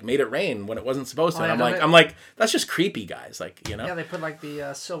how we like made it rain when it wasn't supposed to. And I'm like, that's just creepy, guys. Like, Yeah, they put like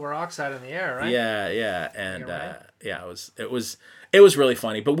the silver oxide in the air, right? Yeah, and it was really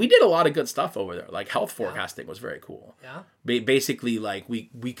funny. But we did a lot of good stuff over there. Like health forecasting was very cool. Yeah. Basically, like we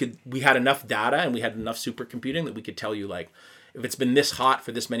had enough data and we had enough supercomputing that we could tell you like if it's been this hot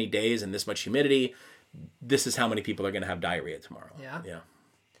for this many days and this much humidity, this is how many people are going to have diarrhea tomorrow. Yeah.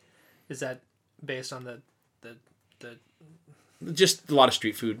 Is that based on the just a lot of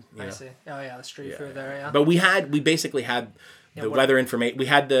street food? I see. Oh yeah, the street food there. Yeah. But we basically had the weather information. We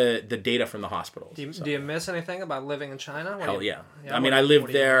had the data from the hospitals. Do you miss anything about living in China? Hell yeah. I mean, I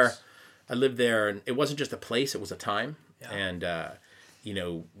lived there, and it wasn't just a place; it was a time. Yeah. And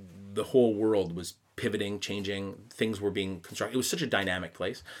the whole world was pivoting, changing, things were being constructed. It was such a dynamic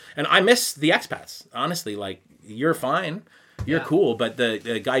place. And I miss the expats. Honestly, like, you're fine. You're cool, but the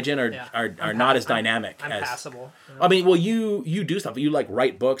Gaijin are not as dynamic. I'm passable. I mean, well, you do stuff. You like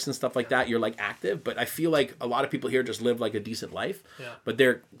write books and stuff like that. You're like active, but I feel like a lot of people here just live like a decent life. Yeah. But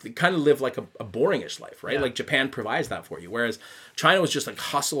they kind of live like a boringish life, right? Yeah. Like Japan provides that for you, whereas China was just like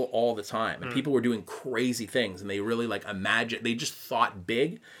hustle all the time, and people were doing crazy things, and they really like imagined. They just thought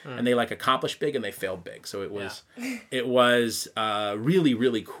big, and they like accomplished big, and they failed big. So it was a really,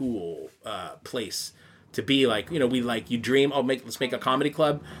 really cool place to be. Like, you dream, let's make a comedy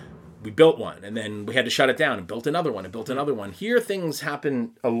club. We built one, and then we had to shut it down and built another one and built another one. Here, things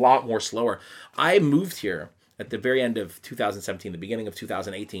happen a lot more slower. I moved here at the very end of 2017, the beginning of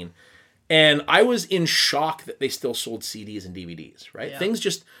 2018, and I was in shock that they still sold CDs and DVDs, right? Yeah. Things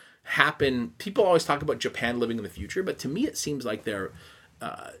just happen. People always talk about Japan living in the future, but to me, it seems like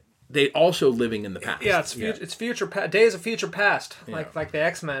they also living in the past. Yeah, it's future days of future past, like the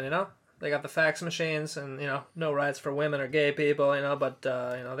X-Men, They got the fax machines and, no rights for women or gay people, but,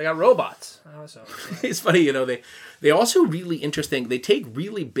 they got robots. So, it's funny, they also really interesting. They take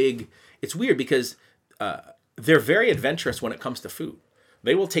really big, it's weird because they're very adventurous when it comes to food.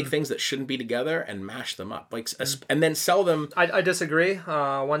 They will take things that shouldn't be together and mash them up, and then sell them. I disagree.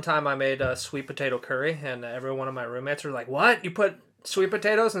 One time I made a sweet potato curry, and every one of my roommates were like, "What? You put sweet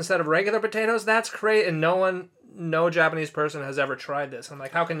potatoes instead of regular potatoes. That's great, and no Japanese person has ever tried this. I'm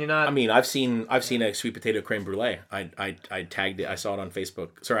like, how can you not? I mean, I've seen a sweet potato creme brulee. I tagged it. I saw it on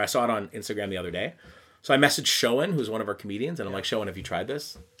Facebook. Sorry, I saw it on Instagram the other day. So I messaged Shoen, who's one of our comedians, and I'm like, Shoen, have you tried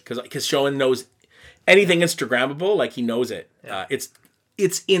this? Because Shoen knows anything Instagrammable, like he knows it. Yeah.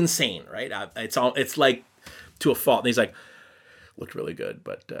 It's insane, right? It's like to a fault. And he's like, looked really good,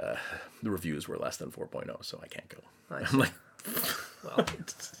 but the reviews were less than 4.0, so I can't go. I'm like, well,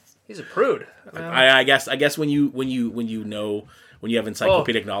 he's a prude. I guess when you have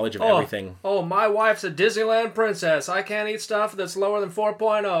encyclopedic knowledge of everything. Oh, my wife's a Disneyland princess. I can't eat stuff that's lower than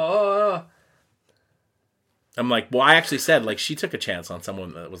 4.0. I'm like, well, I actually said like she took a chance on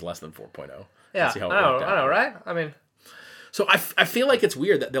someone that was less than 4.0. Yeah, see how it I worked out. know, right? I mean, so I feel like it's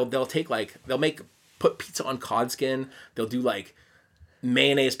weird that they'll take like put pizza on cod skin. They'll do like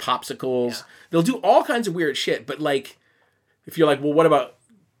mayonnaise popsicles. Yeah. They'll do all kinds of weird shit. But like, if you're like, well, what about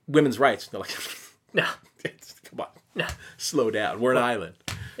women's rights? They're like, no, come on, no, slow down. We're an island.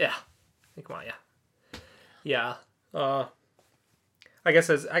 Yeah, come on, yeah. I guess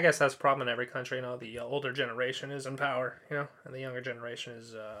that's a problem in every country. You know, the older generation is in power, you know, and the younger generation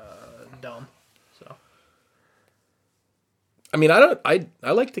is dumb. So, I mean, I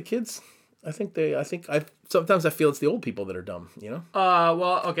like the kids. Sometimes I feel it's the old people that are dumb, you know.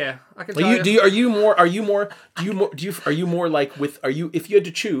 Well, okay, I can tell you. Are you more like if you had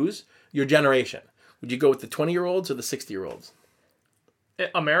to choose your generation, would you go with the 20-year-olds or the 60-year-olds?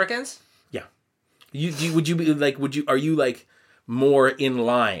 Americans? Yeah. Are you like more in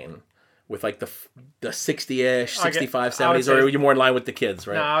line with like the 60-ish, 65, 70s, or are you more in line with the kids,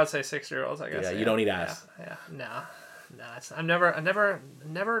 right? No, I would say 60-year-olds, I guess. Yeah, you don't need ass. Yeah. Nah. I've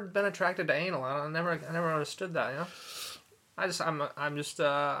never been attracted to anal. I never understood that, you know. I'm just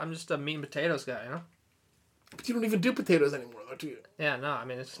a meat and potatoes guy, you know. But you don't even do potatoes anymore, though, do you? Yeah, no. I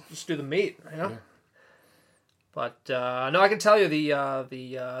mean, it's just do the meat, you know. Yeah. But no, I can tell you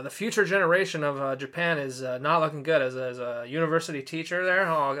the future generation of Japan is not looking good. As a university teacher there,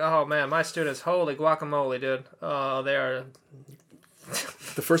 oh man, my students, holy guacamole, dude. They are.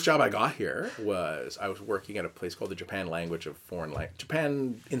 The first job I got here was I was working at a place called the Japan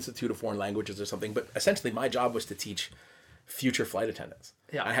Institute of Foreign Languages or something. But essentially, my job was to teach future flight attendants.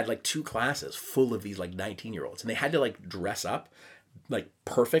 Yeah, I had like 2 classes full of these like 19-year-olds, and they had to like dress up like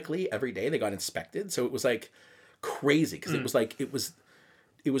perfectly every day. They got inspected, so it was like crazy because it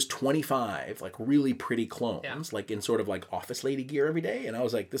was 25 like really pretty clones like in sort of like office lady gear every day, and I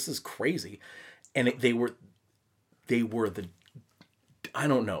was like, this is crazy. And they were the I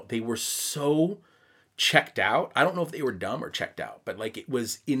don't know, they were so checked out. I don't know if they were dumb or checked out, but like it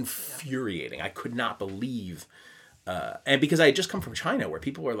was infuriating. I could not believe and because I had just come from China where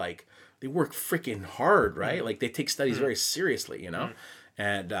people were like, they work freaking hard, right? Like they take studies very seriously, you know.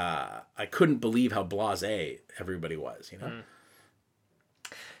 And I couldn't believe how blasé everybody was, you know.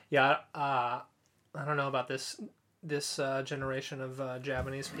 Yeah, I don't know about this generation of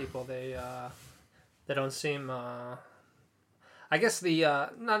Japanese people. They don't seem. I guess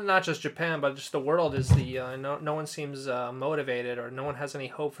not just Japan, but just the world is no one seems motivated, or no one has any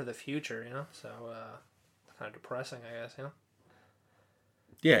hope for the future, you know. So kind of depressing, I guess, you know.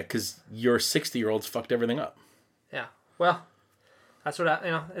 Yeah, because your 60-year-olds fucked everything up. Yeah, well. That's what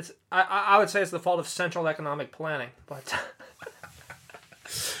it's. I would say it's the fault of central economic planning, but.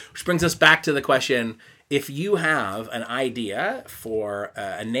 Which brings us back to the question: if you have an idea for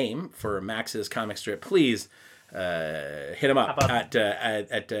a name for Max's comic strip, please hit him up at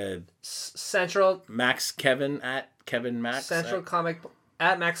Central Max Kevin at Kevin Max Central Comic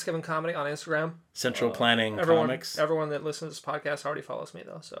at Max Kevin Comedy on Instagram. Central Planning Comics. Everyone that listens to this podcast already follows me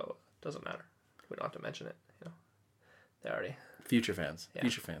though, so it doesn't matter. We don't have to mention it. You know, they already. Future fans. Yeah.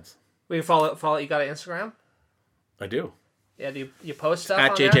 Future fans. We can follow. You got an Instagram? I do. Yeah, do you post stuff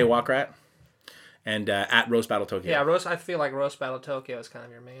at on JJ there? Wakrat and at Roast Battle Tokyo. Yeah, I feel like Roast Battle Tokyo is kind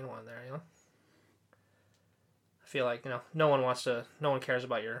of your main one there, you know? I feel like, you know, no one cares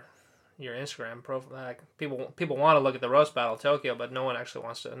about your Instagram profile. Like, people want to look at the Roast Battle Tokyo, but no one's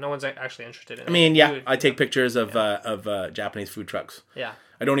actually interested in it. I mean, yeah, I take pictures of Japanese food trucks. Yeah.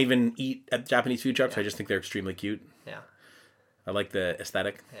 I don't even eat at Japanese food trucks. Yeah. I just think they're extremely cute. Yeah. I like the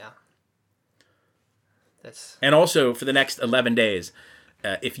aesthetic. Yeah. And also, for the next 11 days,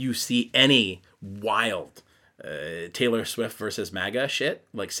 if you see any wild Taylor Swift versus MAGA shit,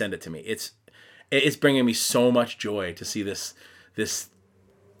 like, send it to me. It's bringing me so much joy to see this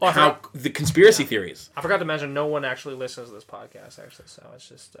the conspiracy theories. I forgot to mention, no one actually listens to this podcast, actually, so it's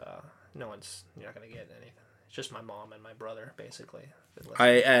just you're not going to get anything. It's just my mom and my brother, basically.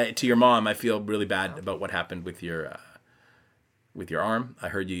 To your mom, I feel really bad about what happened with your with your arm. I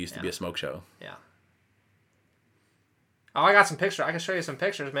heard you used to be a smoke show. Yeah. Oh, I got some pictures. I can show you some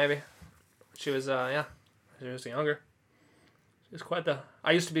pictures, maybe. She was, she was younger. She was quite the...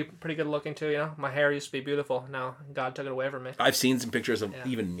 I used to be pretty good looking, too, you know? My hair used to be beautiful. Now, God took it away from me. I've seen some pictures of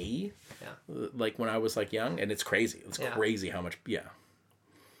even me, yeah, like when I was like young, and it's crazy. It's crazy how much,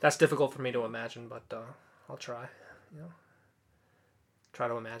 That's difficult for me to imagine, but I'll try, you know? Try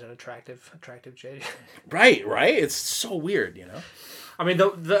to imagine attractive JJ. Right? It's so weird, you know? I mean,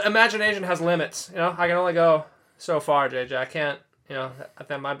 the imagination has limits, you know? I can only go so far, JJ. I can't, you know,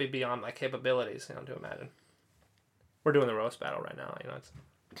 that might be beyond my capabilities, you know, to imagine. We're doing the roast battle right now, you know.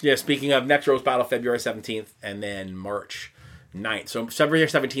 Yeah, speaking of, next roast battle, February 17th, and then March 9th. So February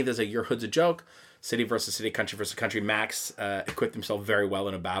 17th is a Your Hood's a Joke, city versus city, country versus country. Max equipped himself very well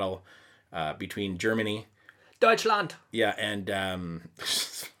in a battle between Germany, Deutschland. Yeah, and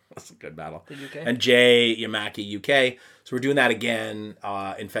that's a good battle. The UK. And Jay Yamaki, UK. So we're doing that again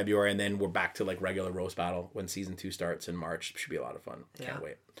in February, and then we're back to like regular roast battle when season 2 starts in March. Should be a lot of fun. Can't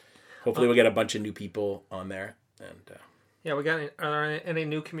wait. Hopefully we'll get a bunch of new people on there. And yeah, are there any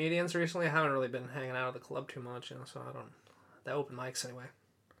new comedians recently? I haven't really been hanging out at the club too much, you know, so I don't... The open mics, anyway.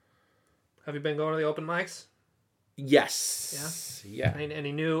 Have you been going to the open mics? Yes. Yeah.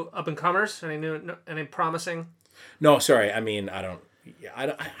 Any new up-and-comers? Any promising? No, sorry. I mean, I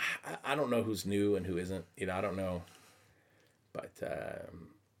don't know who's new and who isn't. You know, I don't know. But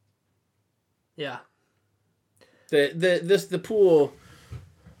yeah. The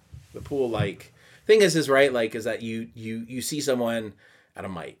pool like thing is right, like, is that you see someone at a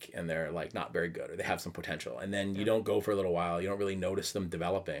mic and they're like not very good or they have some potential, and then you don't go for a little while, you don't really notice them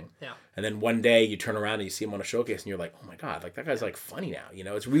developing, and then one day you turn around and you see them on a showcase and you're like, oh my god, like that guy's like funny now, you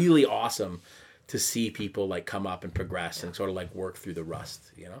know. It's really awesome to see people like come up and progress and sort of like work through the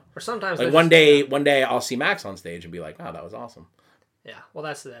rust, you know. Or sometimes like one day I'll see Max on stage and be like, oh, that was awesome. Yeah, well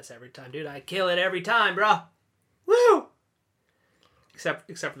that's every time, dude. I kill it every time, bro. Woo!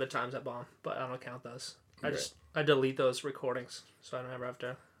 Except for the times I bomb, but I don't count those. I delete those recordings, so I don't ever have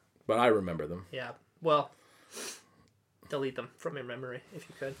to. But I remember them. Yeah, well, delete them from your memory if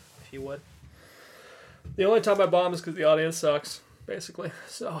you would. The only time I bomb is because the audience sucks, basically.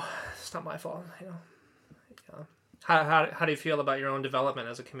 So it's not my fault, you know. How do you feel about your own development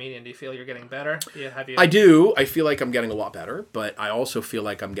as a comedian? Do you feel you're getting better? I do. I feel like I'm getting a lot better, but I also feel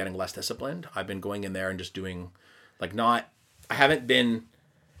like I'm getting less disciplined. I've been going in there and just doing, like, I haven't been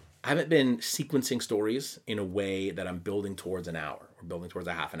sequencing stories in a way that I'm building towards an hour or building towards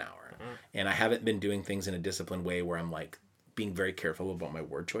a half an hour. Mm-hmm. And I haven't been doing things in a disciplined way where I'm like being very careful about my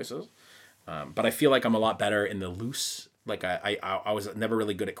word choices. But I feel like I'm a lot better in the loose. Like I was never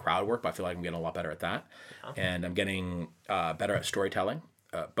really good at crowd work, but I feel like I'm getting a lot better at that. Yeah. And I'm getting better at storytelling.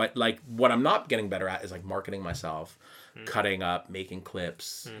 But like what I'm not getting better at is like marketing myself, cutting up, making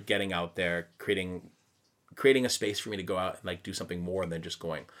clips, getting out there, creating a space for me to go out and like do something more than just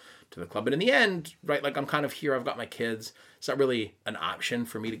going to the club. But in the end, right, like I'm kind of here, I've got my kids. It's not really an option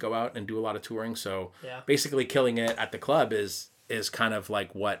for me to go out and do a lot of touring. So basically killing it at the club is kind of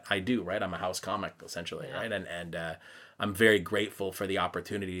like what I do, right? I'm a house comic essentially, right? And I'm very grateful for the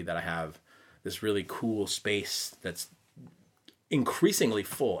opportunity that I have this really cool space that's increasingly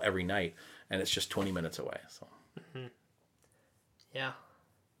full every night, and it's just 20 minutes away. So yeah,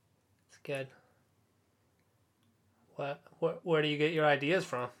 it's good. Where do you get your ideas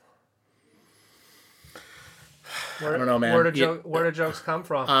from? I don't know, man. Where do jokes come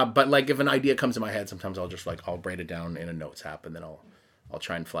from? But like if an idea comes in my head, sometimes I'll just like I'll write it down in a notes app and then I'll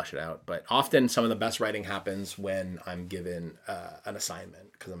try and flesh it out. But often some of the best writing happens when I'm given an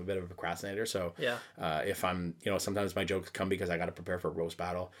assignment, because I'm a bit of a procrastinator. So if I'm, sometimes my jokes come because I got to prepare for a roast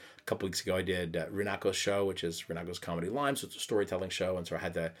battle. A couple weeks ago I did Renako's show, which is Renako's Comedy Lime. So it's a storytelling show. And so I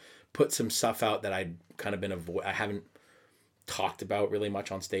had to put some stuff out that I'd kind of been I haven't talked about really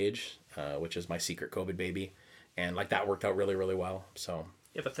much on stage, which is my secret COVID baby. And like that worked out really, really well. So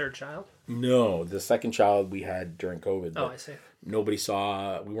you have a third child? No, the second child we had during COVID. Oh, I see. Nobody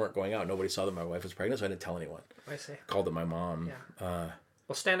saw, we weren't going out. Nobody saw that my wife was pregnant, so I didn't tell anyone. I see. Called it my mom. Yeah.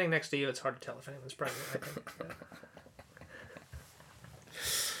 Well, standing next to you, it's hard to tell if anyone's pregnant, I think.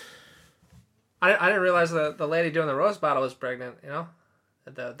 Yeah. I didn't realize the lady doing the roast battle was pregnant, I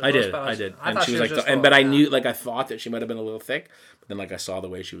did. And she was like, but I knew, like, I thought that she might have been a little thick, but then, like, I saw the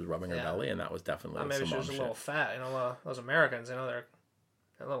way she was rubbing her belly, and that was definitely maybe she was a little fat. Those Americans, they're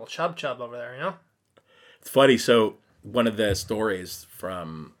a little chub over there, It's funny. So one of the stories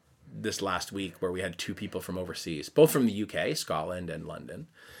from this last week where we had two people from overseas, both from the UK, Scotland, and London.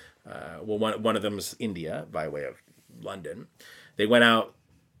 One of them is India by way of London. They went out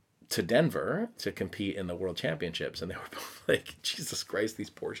to Denver to compete in the World Championships, and they were both like, Jesus Christ, these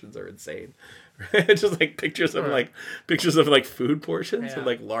portions are insane. Just like pictures of like food portions and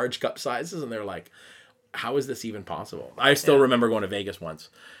like large cup sizes, and they're like, how is this even possible? I still remember going to Vegas once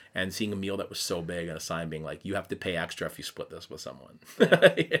and seeing a meal that was so big and a sign being like, you have to pay extra if you split this with someone.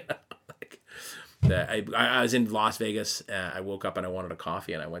 I was in Las Vegas. I woke up and I wanted a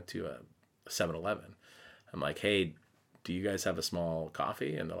coffee, and I went to a 7-Eleven. I'm like, hey, do you guys have a small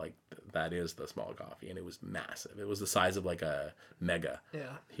coffee? And they're like, that is the small coffee. And it was massive. It was the size of like a mega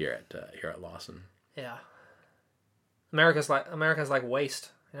here at Lawson. Yeah. America's like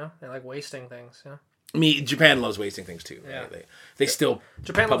waste, you know? They like wasting things, you know? I mean, Japan loves wasting things too. Right? Yeah. They still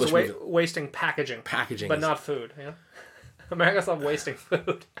Japan loves wasting packaging. But not food, you know? Americans love wasting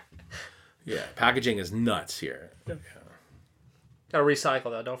food. Yeah, packaging is nuts here. Yeah. Gotta recycle,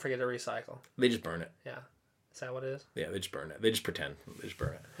 though. Don't forget to recycle. They just burn it. Yeah. Is that what it is? Yeah, they just burn it. They just pretend. They just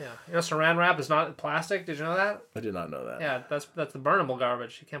burn it. Yeah. You know, saran wrap is not plastic. Did you know that? I did not know that. Yeah, that's the burnable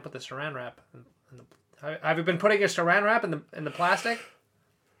garbage. You can't put the saran wrap in the... Have you been putting your saran wrap in the plastic?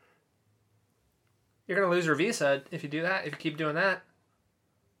 You're gonna lose your visa if you do that. If you keep doing that.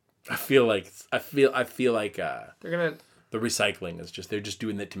 I feel like they're gonna... The recycling is just, they're just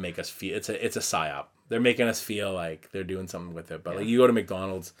doing it to make us feel, it's a psyop. They're making us feel like they're doing something with it. But like you go to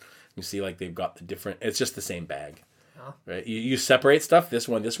McDonald's, you see like they've got the different, it's just the same bag. Oh. Right? You separate stuff, this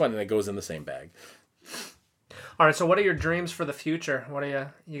one, and it goes in the same bag. All right, so what are your dreams for the future? What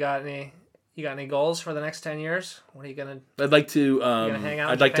are you got any goals for the next 10 years? What are you gonna... I'd like to hang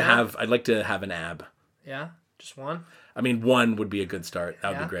out I'd like to have an ab. Yeah? Just one? I mean, one would be a good start.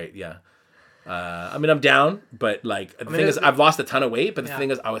 That would be great, yeah. I mean, I'm down, but like the thing is, I've lost a ton of weight. But the thing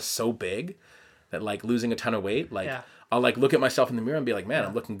is, I was so big that like losing a ton of weight, like I'll like look at myself in the mirror and be like, man,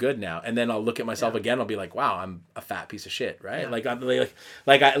 I'm looking good now. And then I'll look at myself again. I'll be like, wow, I'm a fat piece of shit, right?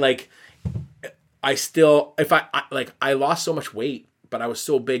 I lost so much weight, but I was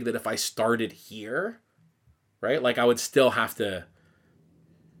so big that if I started here, right, like I would still have to,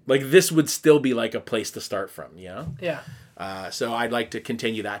 like this would still be like a place to start from, you know? Yeah. So I'd like to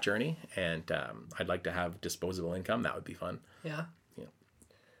continue that journey, and I'd like to have disposable income. That would be fun. Yeah. Yeah.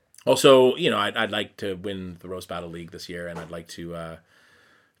 Also, you know, I'd like to win the Roast Battle League this year, and I'd like to,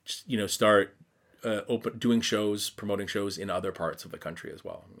 start promoting shows in other parts of the country as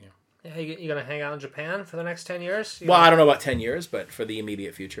well. Yeah. You gonna hang out in Japan for the next 10 years? I don't know about 10 years, but for the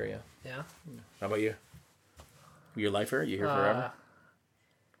immediate future, yeah. Yeah. How about you? Your lifer? You here forever?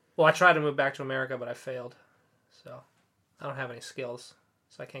 Well, I tried to move back to America, but I failed. So. I don't have any skills,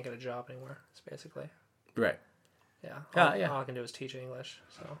 so I can't get a job anywhere. It's basically right. Yeah. All I can do is teach English,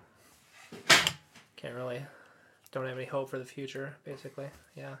 so don't have any hope for the future. Basically,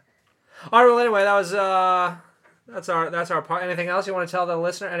 yeah. All right. Well, anyway, that was that's our part. Anything else you want to tell the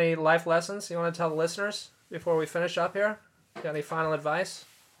listener? Any life lessons you want to tell the listeners before we finish up here? Got any final advice?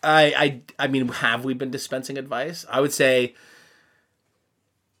 I mean, have we been dispensing advice? I would say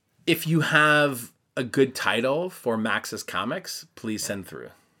if you have a good title for Max's comics, please send through.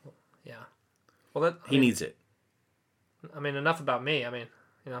 Yeah. Well, he needs it. I mean, enough about me. I mean,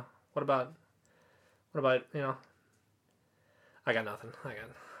 you know, what about, you know, I got nothing. I'm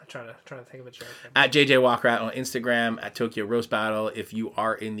trying to think of a joke. At JJ Wakrat on Instagram, at Tokyo Roast Battle. If you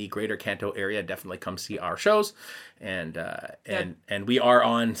are in the greater Kanto area, definitely come see our shows. And we are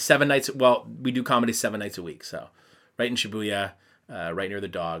on 7 nights. Well, we do comedy 7 nights a week. So right in Shibuya, right near the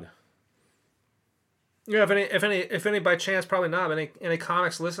dog. Yeah, if any by chance, probably not, but any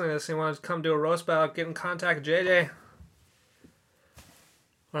comics listening to this and want to come do a roast battle, get in contact with JJ.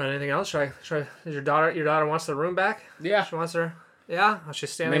 All right, anything else? Should I is your daughter wants the room back? Yeah. She wants her. Yeah? Oh, she's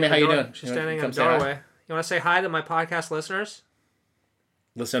standing in the door. She's standing in the doorway. You want to say hi to my podcast listeners?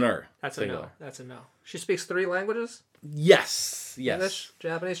 Listener. That's a no. That's a no. She speaks 3 languages? Yes. English,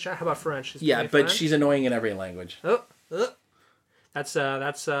 Japanese, how about French? Yeah, but French? She's annoying in every language.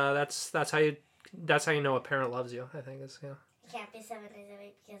 That's how you know a parent loves you, I think. Is, you know. It can't be 7 days a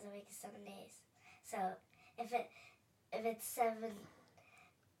week because a week is 7 days. So if it's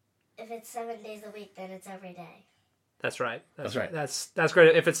 7 days a week, then it's every day. That's right. That's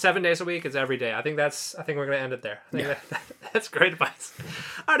great. If it's 7 days a week, it's every day. I think we're gonna end it there. That's great advice.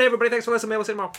 All right, everybody. Thanks for listening. Maybe we'll see you tomorrow.